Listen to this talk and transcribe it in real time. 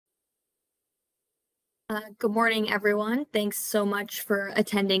Good morning, everyone. Thanks so much for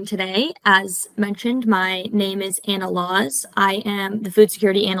attending today. As mentioned, my name is Anna Laws. I am the food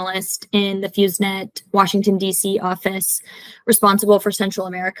security analyst in the FEWS Washington, D.C. office responsible for Central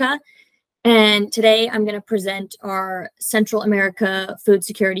America. And today I'm going to present our Central America Food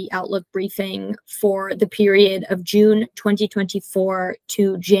Security Outlook briefing for the period of June 2024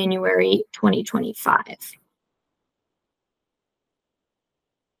 to January 2025.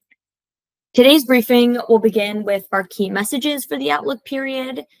 Today's briefing will begin with our key messages for the outlook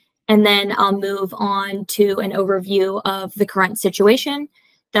period, and then I'll move on to an overview of the current situation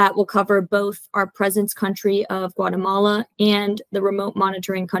that will cover both our presence country of Guatemala and the remote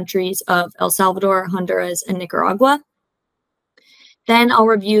monitoring countries of El Salvador, Honduras, and Nicaragua. Then I'll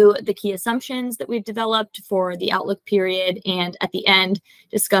review the key assumptions that we've developed for the outlook period, and at the end,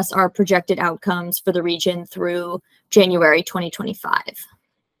 discuss our projected outcomes for the region through January 2025.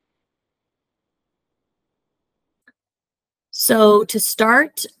 So to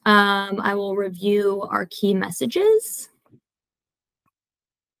start, I will review our key messages.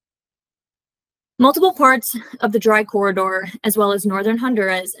 Multiple parts of the dry corridor, as well as northern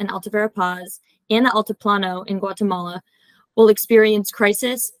Honduras and Alta Verapaz and the Altiplano in Guatemala, will experience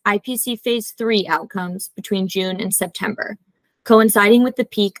crisis IPC Phase 3 outcomes between June and September, coinciding with the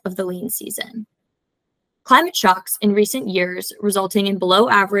peak of the lean season. Climate shocks in recent years, resulting in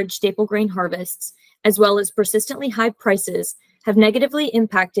below-average staple grain harvests, as well as persistently high prices, have negatively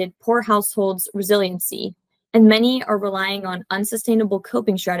impacted poor households' resiliency, and many are relying on unsustainable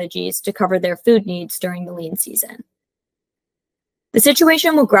coping strategies to cover their food needs during the lean season. The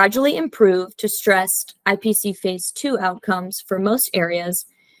situation will gradually improve to stressed IPC Phase 2 outcomes for most areas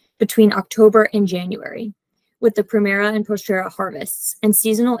between October and January, with the primera and postera harvests and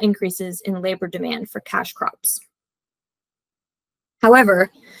seasonal increases in labor demand for cash crops. However,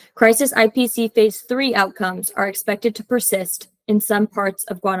 crisis IPC Phase 3 outcomes are expected to persist in some parts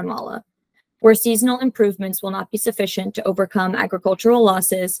of Guatemala, where seasonal improvements will not be sufficient to overcome agricultural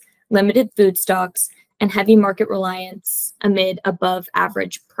losses, limited food stocks, and heavy market reliance amid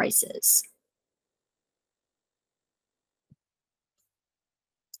above-average prices.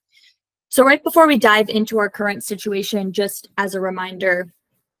 So right before we dive into our current situation, just as a reminder,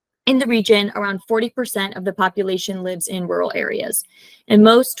 in the region, around 40% of the population lives in rural areas, and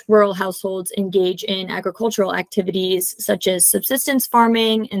most rural households engage in agricultural activities such as subsistence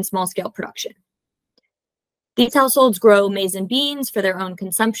farming and small-scale production. These households grow maize and beans for their own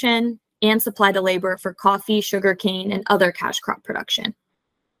consumption and supply the labor for coffee, sugarcane, and other cash crop production.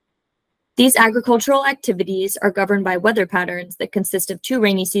 These agricultural activities are governed by weather patterns that consist of 2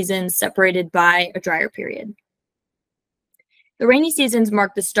 rainy seasons separated by a drier period. The rainy seasons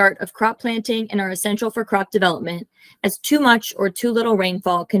mark the start of crop planting and are essential for crop development, as too much or too little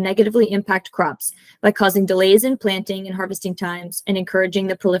rainfall can negatively impact crops by causing delays in planting and harvesting times and encouraging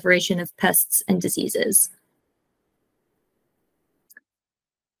the proliferation of pests and diseases.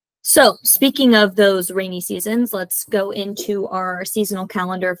 So, speaking of those rainy seasons, let's go into our seasonal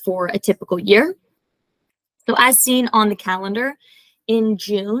calendar for a typical year. So, as seen on the calendar, in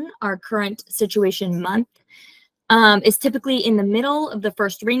June, our current situation month, is typically in the middle of the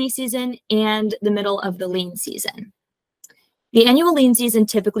first rainy season and the middle of the lean season. The annual lean season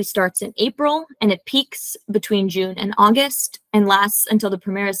typically starts in April, and it peaks between June and August and lasts until the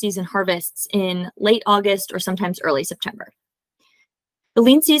primera season harvests in late August or sometimes early September. The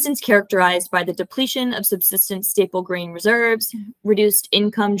lean season is characterized by the depletion of subsistence staple grain reserves, reduced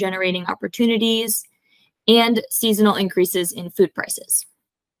income generating opportunities, and seasonal increases in food prices.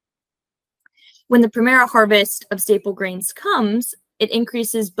 When the primera harvest of staple grains comes, it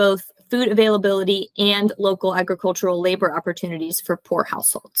increases both food availability and local agricultural labor opportunities for poor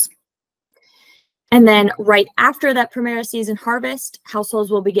households. And then right after that primera season harvest,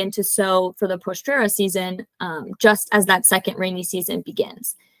 households will begin to sow for the postera season just as that second rainy season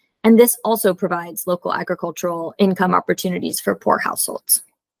begins. And this also provides local agricultural income opportunities for poor households.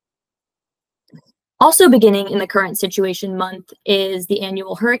 Also beginning in the current situation month is the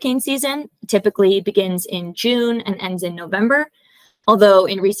annual hurricane season. It typically begins in June and ends in November, although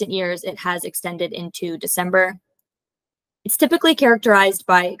in recent years it has extended into December. It's typically characterized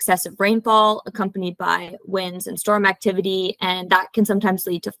by excessive rainfall accompanied by winds and storm activity, and that can sometimes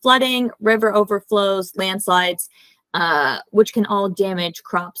lead to flooding, river overflows, landslides, which can all damage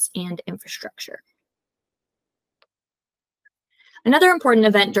crops and infrastructure. Another important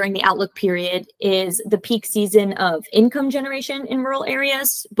event during the outlook period is the peak season of income generation in rural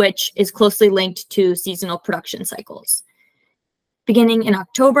areas, which is closely linked to seasonal production cycles. Beginning in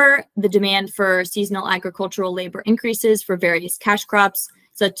October, the demand for seasonal agricultural labor increases for various cash crops,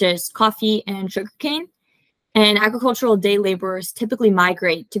 such as coffee and sugarcane, And agricultural day laborers typically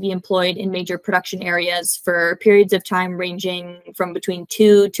migrate to be employed in major production areas for periods of time ranging from between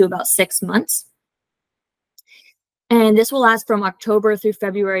 2 to about 6 months. And this will last from October through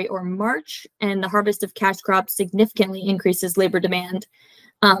February or March, and the harvest of cash crops significantly increases labor demand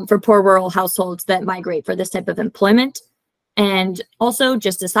for poor rural households that migrate for this type of employment. And also,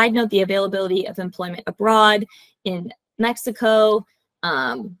 just a side note, the availability of employment abroad in Mexico,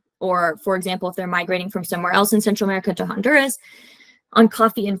 or for example, if they're migrating from somewhere else in Central America to Honduras, on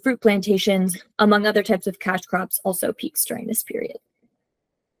coffee and fruit plantations, among other types of cash crops, also peaks during this period.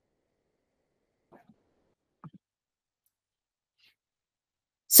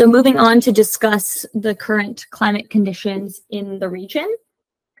 So moving on to discuss the current climate conditions in the region.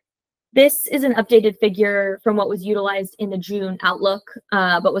 This is an updated figure from what was utilized in the June outlook,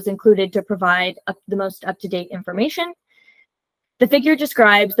 but was included to provide the most up-to-date information. The figure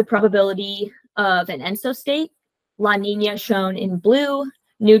describes the probability of an ENSO state, La Nina shown in blue,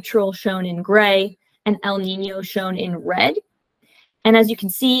 neutral shown in gray, and El Nino shown in red. And as you can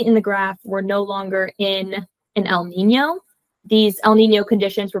see in the graph, we're no longer in an El Nino. These El Nino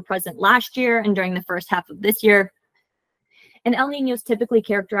conditions were present last year and during the first half of this year. And El Nino is typically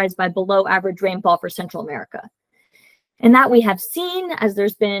characterized by below average rainfall for Central America. And that we have seen as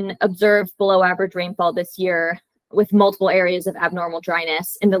there's been observed below average rainfall this year with multiple areas of abnormal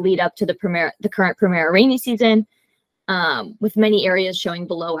dryness in the lead up to the current Primera rainy season, with many areas showing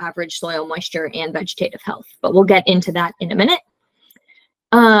below average soil moisture and vegetative health. But we'll get into that in a minute.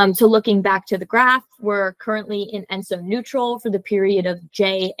 So looking back to the graph, we're currently in ENSO neutral for the period of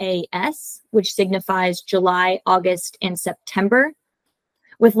JAS, which signifies July, August, and September,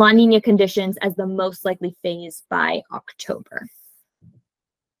 with La Nina conditions as the most likely phase by October.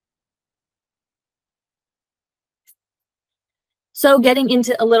 So getting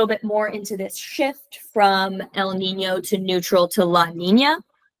into a little bit more into this shift from El Nino to neutral to La Nina.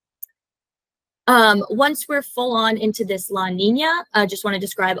 Once we're full on into this La Nina, I just want to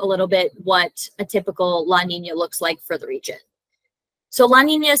describe a little bit what a typical La Nina looks like for the region. So La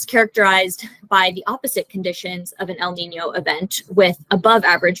Nina is characterized by the opposite conditions of an El Nino event with above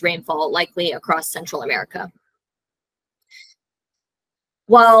average rainfall likely across Central America.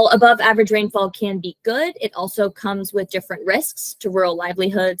 While above average rainfall can be good, it also comes with different risks to rural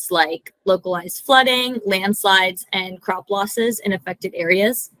livelihoods like localized flooding, landslides, and crop losses in affected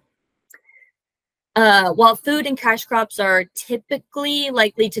areas. While food and cash crops are typically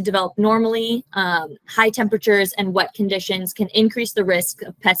likely to develop normally, high temperatures and wet conditions can increase the risk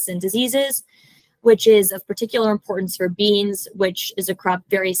of pests and diseases, which is of particular importance for beans, which is a crop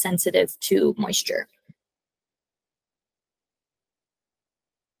very sensitive to moisture.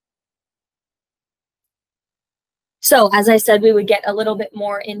 So as I said, we would get a little bit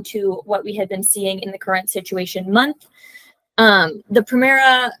more into what we had been seeing in the current situation month. The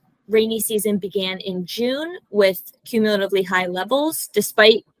Primera rainy season began in June with cumulatively high levels.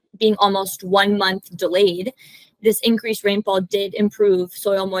 Despite being almost 1 month delayed, this increased rainfall did improve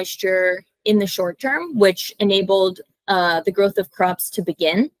soil moisture in the short term, which enabled the growth of crops to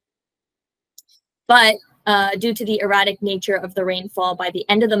begin. But due to the erratic nature of the rainfall, by the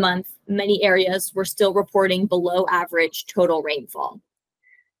end of the month, many areas were still reporting below average total rainfall.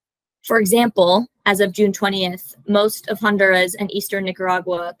 For example, as of June 20th, most of Honduras and eastern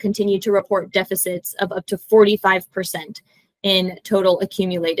Nicaragua continue to report deficits of up to 45% in total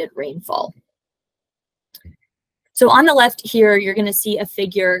accumulated rainfall. So on the left here, you're going to see a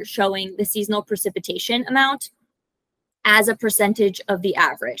figure showing the seasonal precipitation amount as a percentage of the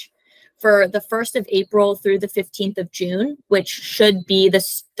average for the 1st of April through the 15th of June, which should be the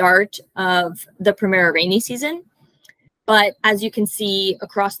start of the Primera rainy season. But as you can see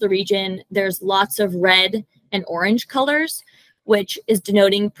across the region, there's lots of red and orange colors, which is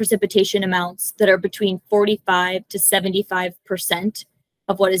denoting precipitation amounts that are between 45 to 75%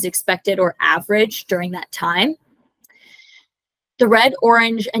 of what is expected or average during that time. The red,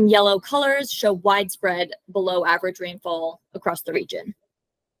 orange, and yellow colors show widespread below average rainfall across the region.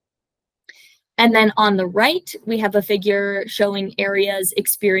 And then on the right, we have a figure showing areas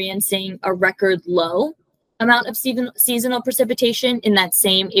experiencing a record low amount of seasonal precipitation in that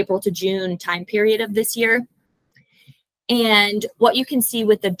same April to June time period of this year. And what you can see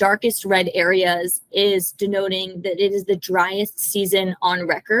with the darkest red areas is denoting that it is the driest season on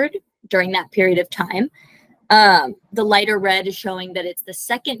record during that period of time. The lighter red is showing that it's the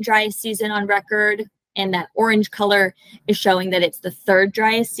second driest season on record, and that orange color is showing that it's the third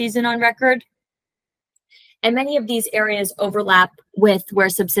driest season on record. And many of these areas overlap with where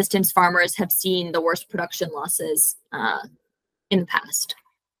subsistence farmers have seen the worst production losses in the past.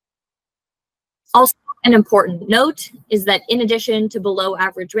 Also, An important note is that in addition to below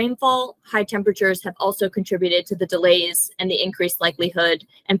average rainfall, high temperatures have also contributed to the delays and the increased likelihood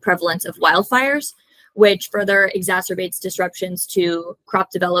and prevalence of wildfires, which further exacerbates disruptions to crop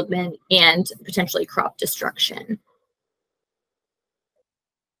development and potentially crop destruction.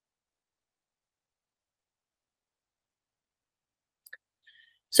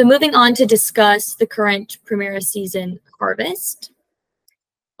 So moving on to discuss the current Primera season harvest.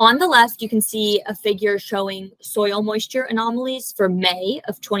 On the left, you can see a figure showing soil moisture anomalies for May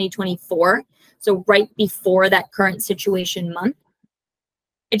of 2024, so right before that current situation month.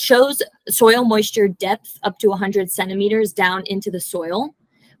 It shows soil moisture depth up to 100 centimeters down into the soil,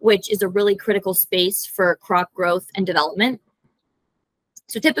 which is a really critical space for crop growth and development.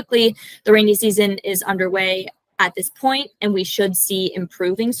 So typically, the rainy season is underway at this point, and we should see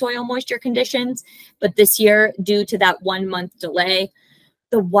improving soil moisture conditions. But this year, due to that 1 month delay,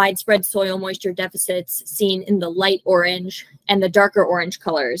 the widespread soil moisture deficits seen in the light orange and the darker orange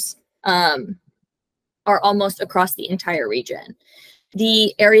colors are almost across the entire region.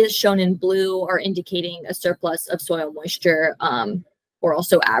 The areas shown in blue are indicating a surplus of soil moisture or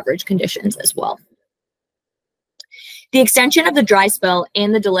also average conditions as well. The extension of the dry spell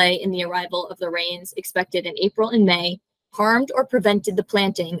and the delay in the arrival of the rains expected in April and May harmed or prevented the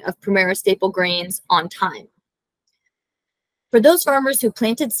planting of Primera staple grains on time. For those farmers who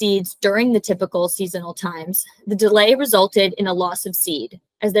planted seeds during the typical seasonal times, the delay resulted in a loss of seed,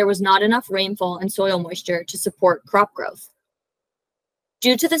 as there was not enough rainfall and soil moisture to support crop growth.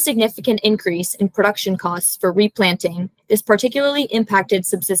 Due to the significant increase in production costs for replanting, this particularly impacted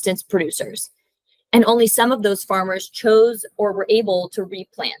subsistence producers, and only some of those farmers chose or were able to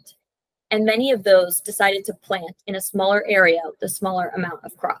replant, and many of those decided to plant in a smaller area with a smaller amount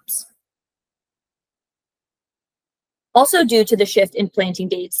of crops. Also, due to the shift in planting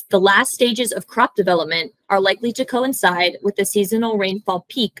dates, the last stages of crop development are likely to coincide with the seasonal rainfall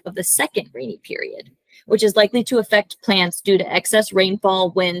peak of the second rainy period, which is likely to affect plants due to excess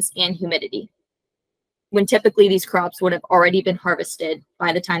rainfall, winds, and humidity, when typically these crops would have already been harvested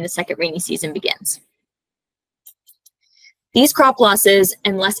by the time the second rainy season begins. These crop losses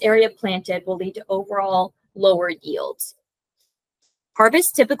and less area planted will lead to overall lower yields.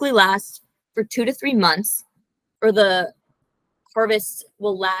 Harvest typically lasts for 2 to 3 months, or the harvest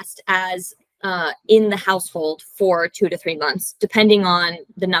will last as in the household for 2 to 3 months, depending on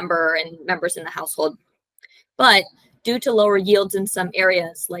the number and members in the household. But due to lower yields in some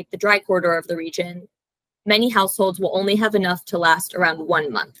areas, like the dry corridor of the region, many households will only have enough to last around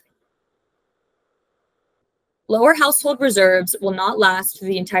 1 month. Lower household reserves will not last through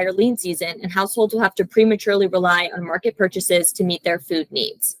the entire lean season, and households will have to prematurely rely on market purchases to meet their food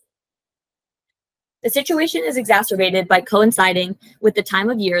needs. The situation is exacerbated by coinciding with the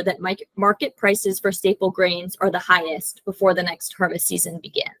time of year that market prices for staple grains are the highest before the next harvest season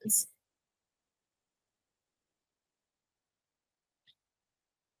begins.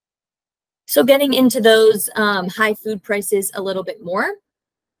 So getting into those high food prices a little bit more,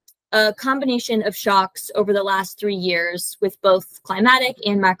 a combination of shocks over the last 3 years with both climatic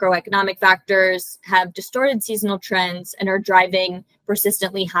and macroeconomic factors have distorted seasonal trends and are driving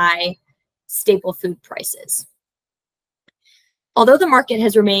persistently high staple food prices. Although the market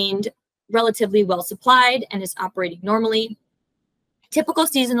has remained relatively well supplied and is operating normally, typical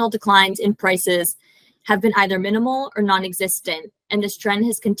seasonal declines in prices have been either minimal or non-existent, and this trend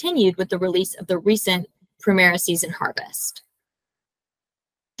has continued with the release of the recent Primera season harvest.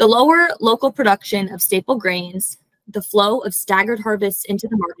 The lower local production of staple grains, the flow of staggered harvests into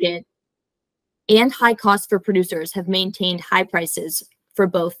the market, and high costs for producers have maintained high prices for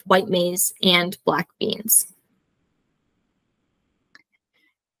both white maize and black beans.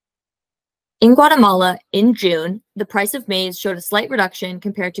 In Guatemala, in June, the price of maize showed a slight reduction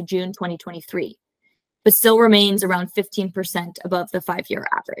compared to June 2023, but still remains around 15% above the 5-year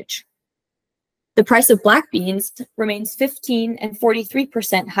average. The price of black beans remains 15% and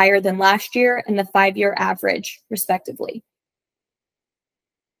 43% higher than last year and the 5-year average, respectively.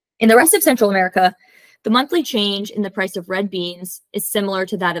 In the rest of Central America, the monthly change in the price of red beans is similar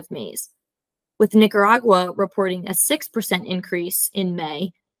to that of maize, with Nicaragua reporting a 6% increase in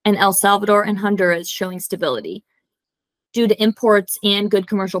May and El Salvador and Honduras showing stability due to imports and good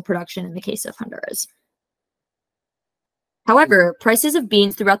commercial production in the case of Honduras. However, prices of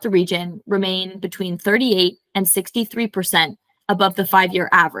beans throughout the region remain between 38% and 63% above the 5-year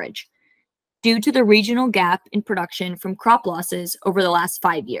average due to the regional gap in production from crop losses over the last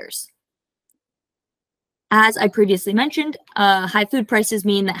 5 years. As I previously mentioned, high food prices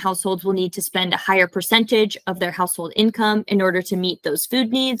mean that households will need to spend a higher percentage of their household income in order to meet those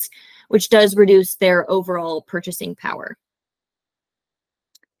food needs, which does reduce their overall purchasing power.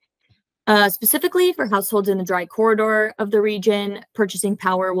 Specifically for households in the dry corridor of the region, purchasing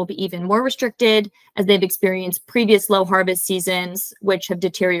power will be even more restricted as they've experienced previous low harvest seasons, which have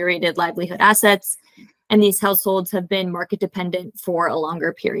deteriorated livelihood assets, and these households have been market dependent for a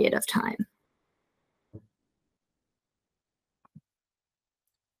longer period of time.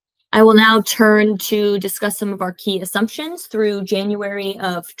 I will now turn to discuss some of our key assumptions through January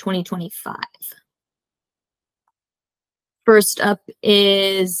of 2025. First up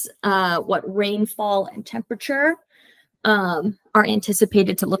is what rainfall and temperature are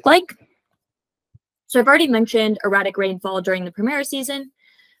anticipated to look like. So I've already mentioned erratic rainfall during the Primera season,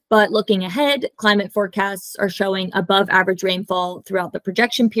 but looking ahead, climate forecasts are showing above average rainfall throughout the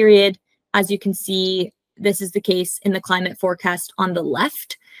projection period. As you can see, this is the case in the climate forecast on the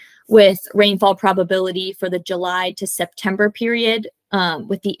left, with rainfall probability for the July to September period,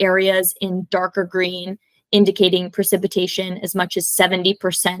 with the areas in darker green indicating precipitation as much as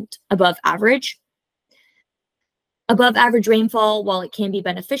 70% above average. Above average rainfall, while it can be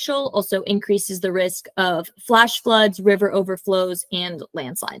beneficial, also increases the risk of flash floods, river overflows, and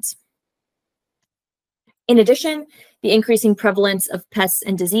landslides. In addition, the increasing prevalence of pests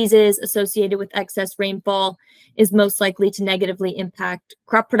and diseases associated with excess rainfall is most likely to negatively impact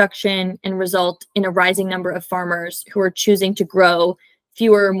crop production and result in a rising number of farmers who are choosing to grow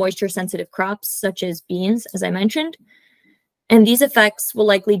fewer moisture-sensitive crops, such as beans, as I mentioned. And these effects will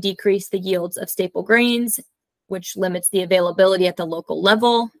likely decrease the yields of staple grains, which limits the availability at the local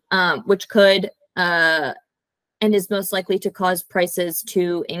level, which could and is most likely to cause prices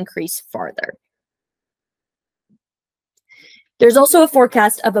to increase farther. There's also a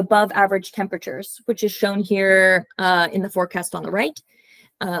forecast of above average temperatures, which is shown here in the forecast on the right,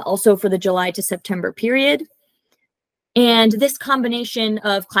 also for the July to September period. And this combination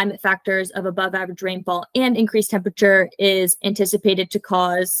of climate factors of above average rainfall and increased temperature is anticipated to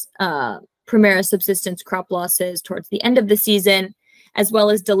cause Primera subsistence crop losses towards the end of the season, as well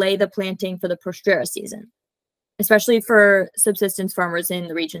as delay the planting for the Prostrera season, especially for subsistence farmers in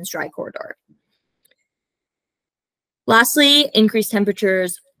the region's dry corridor. Lastly, increased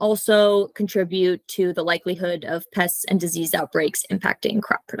temperatures also contribute to the likelihood of pests and disease outbreaks impacting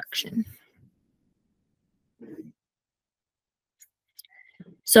crop production.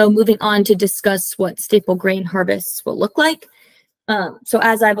 So moving on to discuss what staple grain harvests will look like. So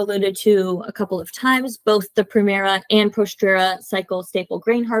as I've alluded to a couple of times, both the Primera and Prostrera cycle staple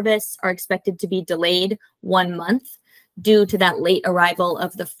grain harvests are expected to be delayed 1 month due to that late arrival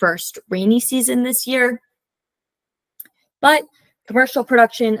of the first rainy season this year. But commercial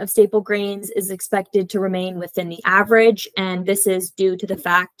production of staple grains is expected to remain within the average, and this is due to the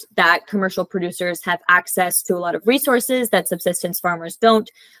fact that commercial producers have access to a lot of resources that subsistence farmers don't,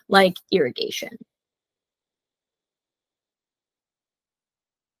 like irrigation.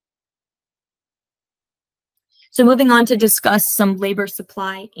 So moving on to discuss some labor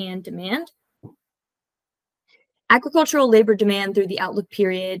supply and demand. Agricultural labor demand through the outlook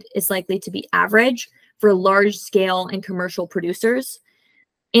period is likely to be average for large scale and commercial producers,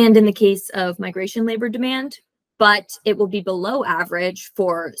 and in the case of migration labor demand, but it will be below average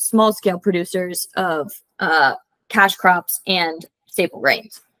for small scale producers of cash crops and staple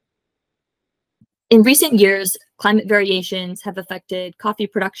grains. In recent years, climate variations have affected coffee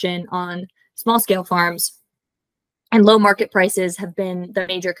production on small scale farms, and low market prices have been the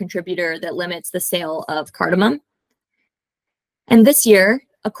major contributor that limits the sale of cardamom. And this year,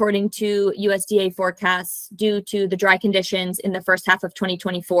 according to USDA forecasts, due to the dry conditions in the first half of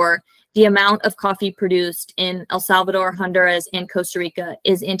 2024, the amount of coffee produced in El Salvador, Honduras, and Costa Rica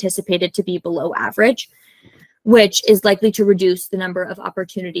is anticipated to be below average, which is likely to reduce the number of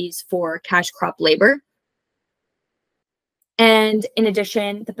opportunities for cash crop labor. And in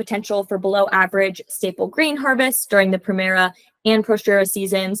addition, the potential for below average staple grain harvests during the Primera and Prostrera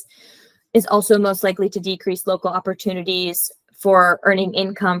seasons is also most likely to decrease local opportunities for earning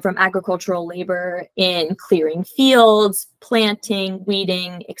income from agricultural labor in clearing fields, planting,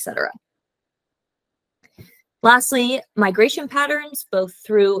 weeding, etc. Lastly, migration patterns, both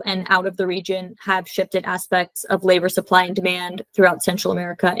through and out of the region, have shifted aspects of labor supply and demand throughout Central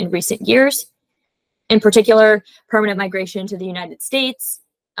America in recent years. In particular, permanent migration to the United States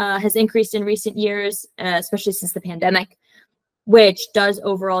has increased in recent years, especially since the pandemic, which does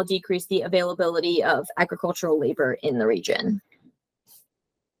overall decrease the availability of agricultural labor in the region.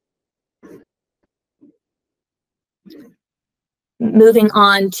 Moving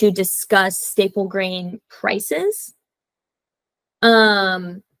on to discuss staple grain prices.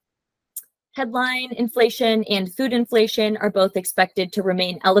 Headline inflation and food inflation are both expected to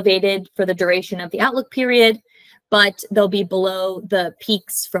remain elevated for the duration of the outlook period, but they'll be below the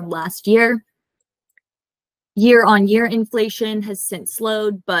peaks from last year. Year-on-year inflation has since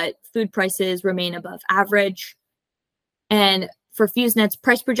slowed, but food prices remain above average. And for FEWSnet's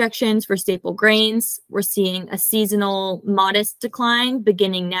price projections for staple grains, we're seeing a seasonal modest decline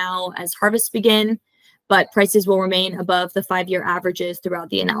beginning now as harvests begin, but prices will remain above the 5-year averages throughout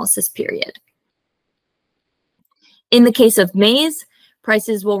the analysis period. In the case of maize,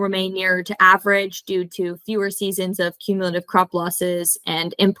 prices will remain nearer to average due to fewer seasons of cumulative crop losses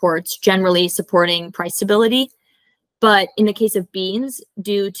and imports generally supporting price stability. But in the case of beans,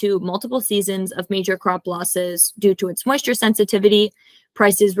 due to multiple seasons of major crop losses due to its moisture sensitivity,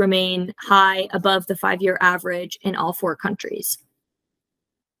 prices remain high above the 5-year average in all 4 countries.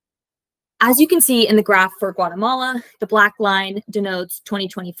 As you can see in the graph for Guatemala, the black line denotes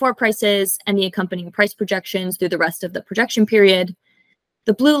 2024 prices and the accompanying price projections through the rest of the projection period.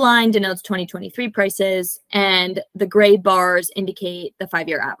 The blue line denotes 2023 prices, and the gray bars indicate the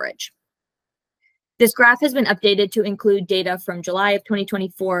 5-year average. This graph has been updated to include data from July of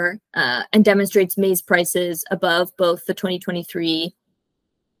 2024 and demonstrates maize prices above both the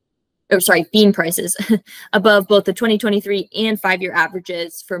bean prices above both the 2023 and 5-year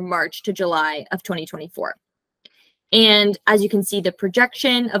averages for March to July of 2024. And as you can see, the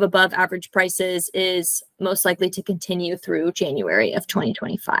projection of above average prices is most likely to continue through January of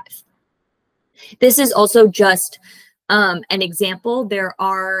 2025. This is also just an example. There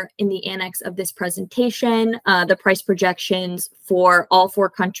are in the annex of this presentation, the price projections for all 4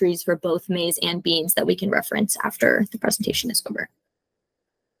 countries for both maize and beans that we can reference after the presentation is over.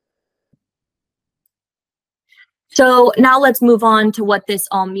 So now let's move on to what this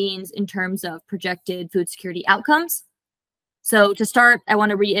all means in terms of projected food security outcomes. So to start, I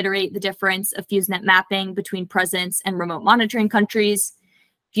want to reiterate the difference of FEWSnet mapping between presence and remote monitoring countries.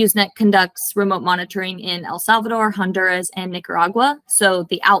 FEWSnet conducts remote monitoring in El Salvador, Honduras, and Nicaragua. So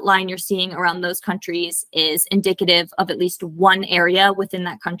the outline you're seeing around those countries is indicative of at least one area within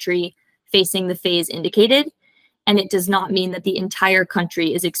that country facing the phase indicated. And it does not mean that the entire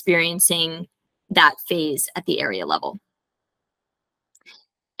country is experiencing that phase at the area level.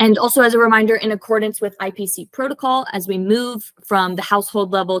 And also as a reminder, in accordance with IPC protocol, as we move from the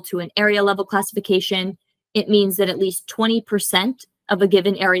household level to an area level classification, it means that at least 20% of a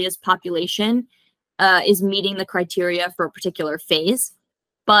given area's population is meeting the criteria for a particular phase,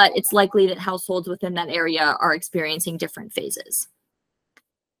 but it's likely that households within that area are experiencing different phases.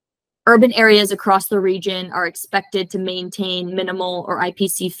 Urban areas across the region are expected to maintain minimal or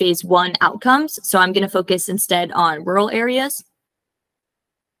IPC phase 1 outcomes, so I'm going to focus instead on rural areas.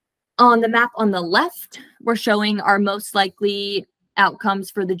 On the map on the left, we're showing our most likely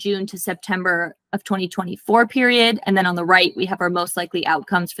outcomes for the June to September of 2024 period. And then on the right, we have our most likely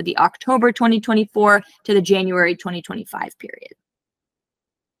outcomes for the October 2024 to the January 2025 period.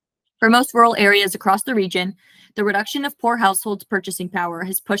 For most rural areas across the region, the reduction of poor households' purchasing power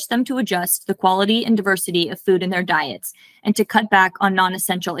has pushed them to adjust the quality and diversity of food in their diets and to cut back on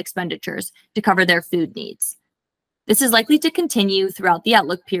non-essential expenditures to cover their food needs. This is likely to continue throughout the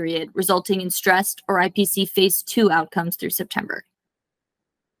outlook period, resulting in stressed or IPC phase 2 outcomes through September.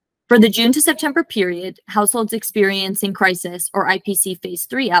 For the June to September period, households experiencing crisis or IPC phase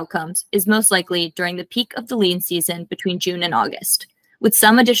 3 outcomes is most likely during the peak of the lean season between June and August, with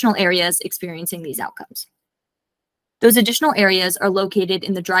some additional areas experiencing these outcomes. Those additional areas are located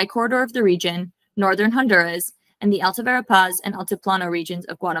in the dry corridor of the region, northern Honduras, and the Alta Verapaz and Altiplano regions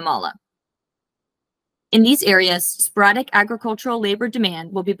of Guatemala. In these areas, sporadic agricultural labor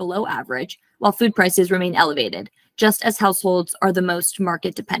demand will be below average, while food prices remain elevated, just as households are the most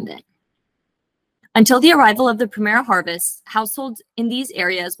market dependent. Until the arrival of the Primera harvest, households in these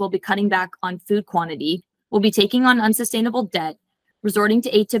areas will be cutting back on food quantity, will be taking on unsustainable debt, resorting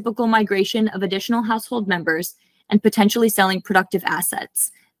to atypical migration of additional household members, and potentially selling productive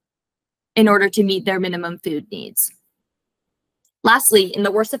assets in order to meet their minimum food needs. Lastly, in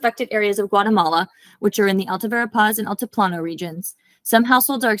the worst affected areas of Guatemala, which are in the Alta Verapaz and Altiplano regions, some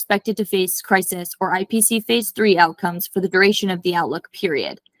households are expected to face crisis or IPC phase 3 outcomes for the duration of the outlook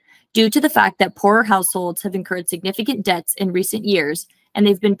period, due to the fact that poorer households have incurred significant debts in recent years, and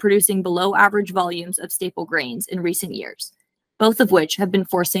they've been producing below average volumes of staple grains in recent years, both of which have been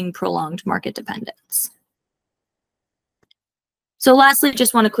forcing prolonged market dependence. So lastly,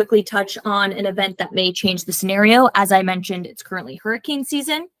 just want to quickly touch on an event that may change the scenario. As I mentioned, it's currently hurricane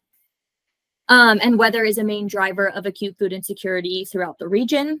season. And weather is a main driver of acute food insecurity throughout the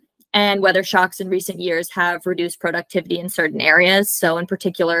region. And weather shocks in recent years have reduced productivity in certain areas. So in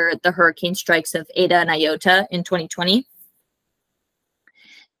particular, the hurricane strikes of Eta and Iota in 2020.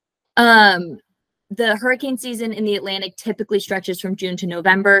 The hurricane season in the Atlantic typically stretches from June to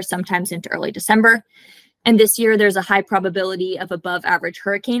November, sometimes into early December. And this year, there's a high probability of above average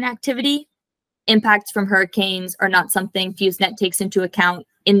hurricane activity. Impacts from hurricanes are not something FEWSnet takes into account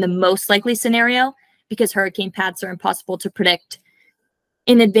in the most likely scenario because hurricane paths are impossible to predict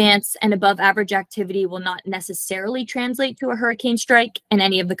in advance, and above average activity will not necessarily translate to a hurricane strike in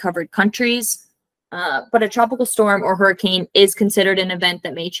any of the covered countries. But a tropical storm or hurricane is considered an event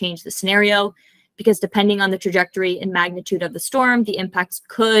that may change the scenario because depending on the trajectory and magnitude of the storm, the impacts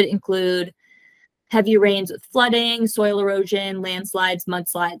could include heavy rains with flooding, soil erosion, landslides,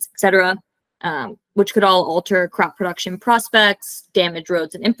 mudslides, etc., which could all alter crop production prospects, damage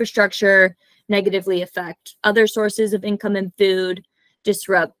roads and infrastructure, negatively affect other sources of income and food,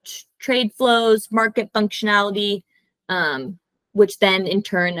 disrupt trade flows, market functionality, which then in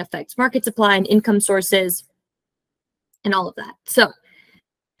turn affects market supply and income sources and all of that. So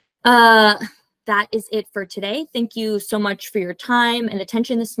that is it for today. Thank you so much for your time and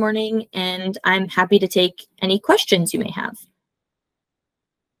attention this morning, and I'm happy to take any questions you may have.